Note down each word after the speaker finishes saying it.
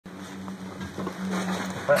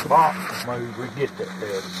that box will move, we get that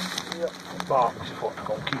box is what's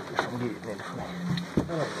gonna keep us from getting it.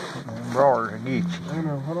 Them drawers will get you. I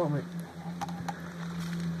know, hold on a minute.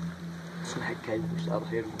 Snag cables out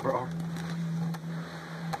ahead of the bra.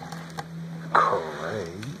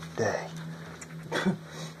 Great day.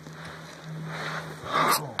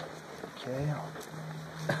 Okay.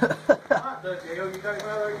 Alright, Dale, you got him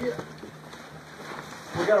out there yet?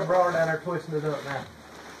 We got a brawler down there twisting it up now.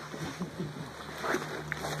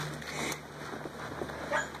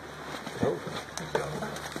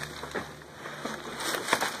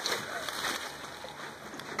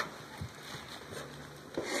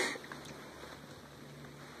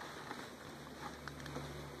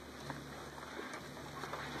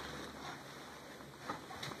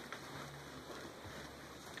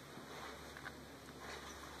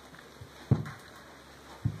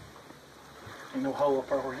 Ain't no hole up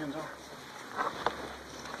there where hens are.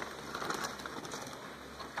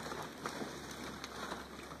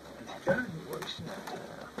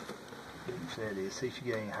 You said it. See if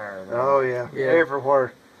you get any higher than Oh yeah. Yeah.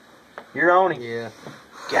 Everywhere. You're on him. Yeah.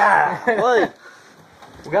 Golly.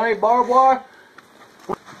 We got any barbed wire?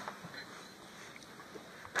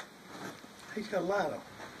 He's got a light on.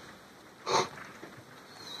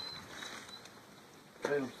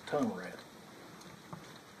 Taylor's a tunnel rat.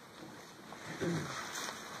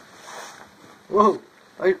 Whoa.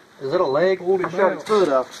 Hey, is that a leg? He shot his foot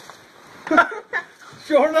off.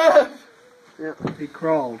 Sure enough. Yeah. He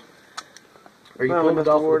crawled. Are you No, pulling we it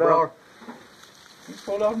off tore the it bra? off. He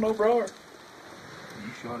pulled off no bra. You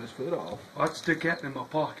shot his foot off. I'd stick that in my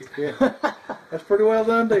pocket. Yeah. That's pretty well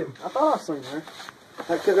done, deal. I thought I seen her.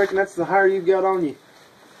 I reckon that's the hair you got on you.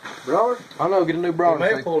 Bra? I know, get a new bra. He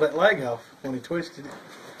may have pulled that leg off when he twisted it.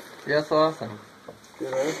 Yeah, that's what I was thinking.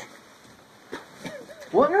 Good hair.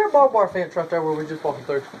 Wasn't there a barbed wire fence right there where we just walking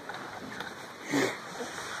through?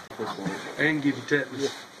 And give you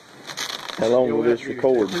tetanus. How long will this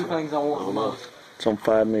record? Two things I want the most. It's on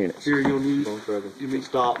 5 minutes. Here, you'll use. You mean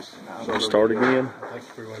stops? Start again. I think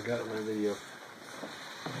you pretty well got it in that video.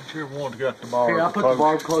 Whichever one's got the bar. Here, I put the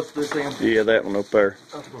barb close to this end. Yeah, that one up there.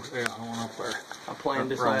 Yeah, I want up there. I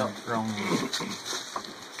planned this out. Wrong.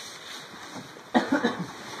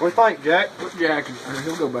 What do you think, Jack? Put Jack in there.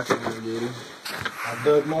 He'll go back in there and get him. I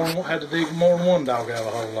dug more than, had to dig more than one dog out of a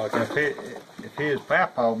hole like that. If his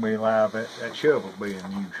papa be alive, that shovel be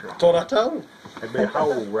in use. That's what I told him. There'd be a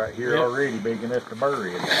hole right here already big enough to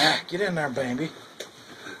bury it. Ah, get in there, baby.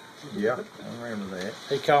 Yeah, I remember that.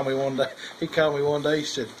 He called me one day. He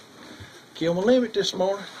said, "Kill my limit this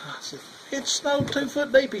morning." I said, "It snowed 2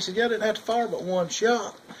 foot deep." He said, "Yeah, I didn't have to fire but one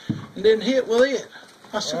shot and didn't hit with it."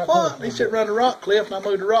 I said, "What?" He said, "Run the rock cliff," and I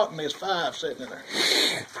moved the rock, and there's 5 sitting in there,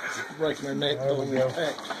 breaking their neck, pulling me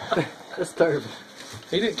back. That's terrible.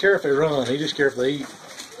 He didn't care if they run. He just cared if they eat.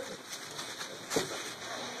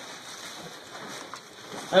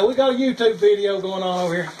 Hey, we got a YouTube video going on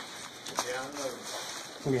over here.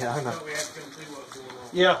 Yeah, I know.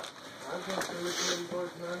 Yeah.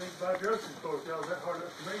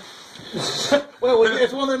 Well,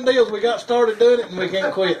 it's one of them deals. We got started doing it and we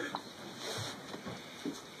can't quit.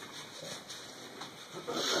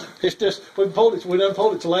 It's just we done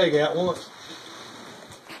pulled its leg out once.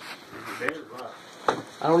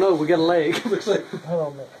 I don't know. We got a leg. Hold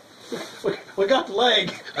on a minute. We got the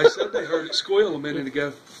leg. I said they heard it squeal a minute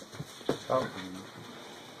ago.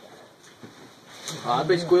 I'd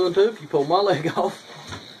be squealing too if you pulled my leg off.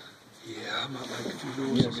 Yeah, I might make a few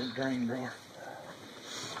noises. Yes, drain drawer.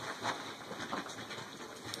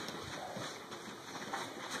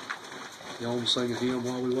 Y'all want to sing a hymn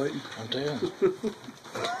while we waiting? I'm telling you.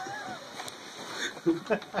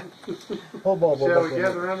 Shall we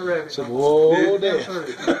gather around the rabbit? Said, whoa, Yeah. Dad.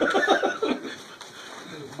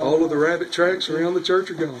 All of the rabbit tracks around the church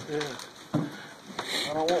are gone.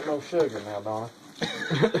 I don't want no sugar now, Donna.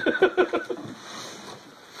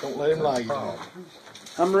 Don't let him lie you.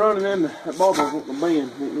 I'm running in that ball with the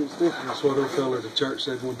bend. It needs to. That's what old fella at the church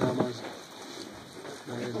said one time. I was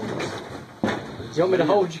You want me to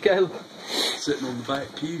hold you, Caleb? sitting on the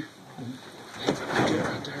back pew. He got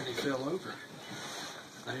right there and he fell over.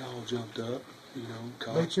 They all jumped up, you know,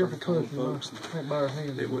 called, started calling folks. And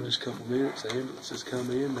it wasn't just a couple minutes. The ambulances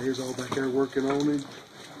come in. There's all back there working on him.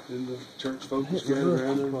 And the church folks was gathered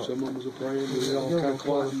around him. Someone was praying. And they all kind of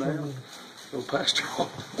quiet him down. Little pastor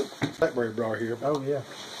off. Blackberry bra here. Oh yeah.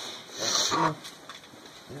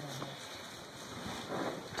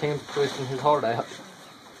 Tim twisting his heart out.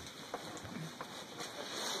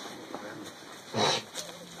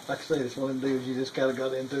 Like I said, it's one of them deals you just kind of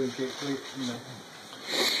got into and can't quit, you know.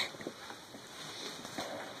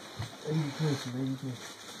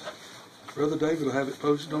 Brother David will have it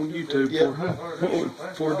posted on YouTube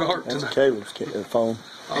for dark That's tonight. Caleb's phone.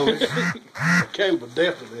 Oh, Caleb would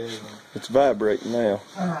definitely have one. It's vibrating now.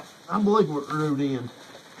 I believe we're at the road end.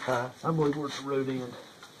 I believe we're at the road end.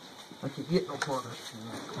 I can't get no further.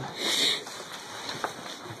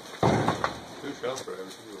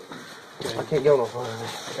 I can't go no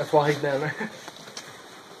further. That's why he's down there.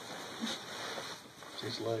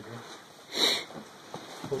 His leg, huh?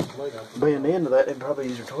 Pull his leg out. Bend into that, it'd probably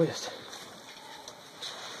easier twist.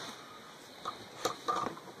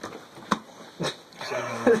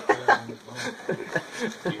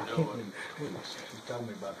 You know what? He told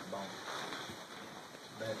me about the bone.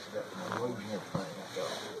 That's got the erosion and everything.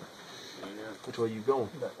 Which way you going?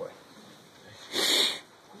 That way.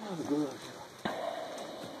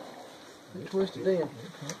 You twist it in.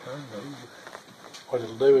 What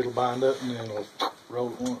it'll do, it'll bind up and then it'll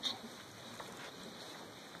roll at once.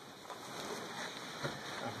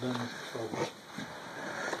 I've done this before.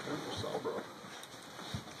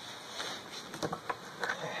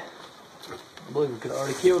 I believe we could have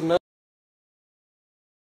already killed enough.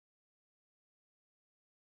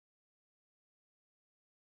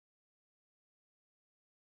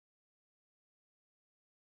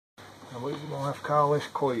 I believe we're gonna have to call this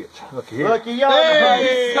quits. Look here. Lucky y'all.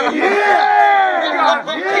 Hey! Yeah!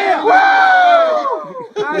 Woo!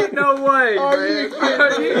 Ain't no way, man. Are you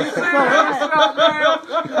serious?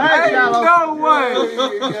 Ain't no way.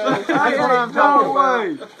 Ain't no way.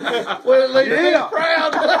 Well, at least Yeah. he's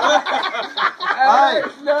proud.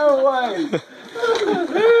 Ain't no way.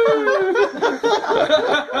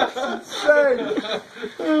 Say.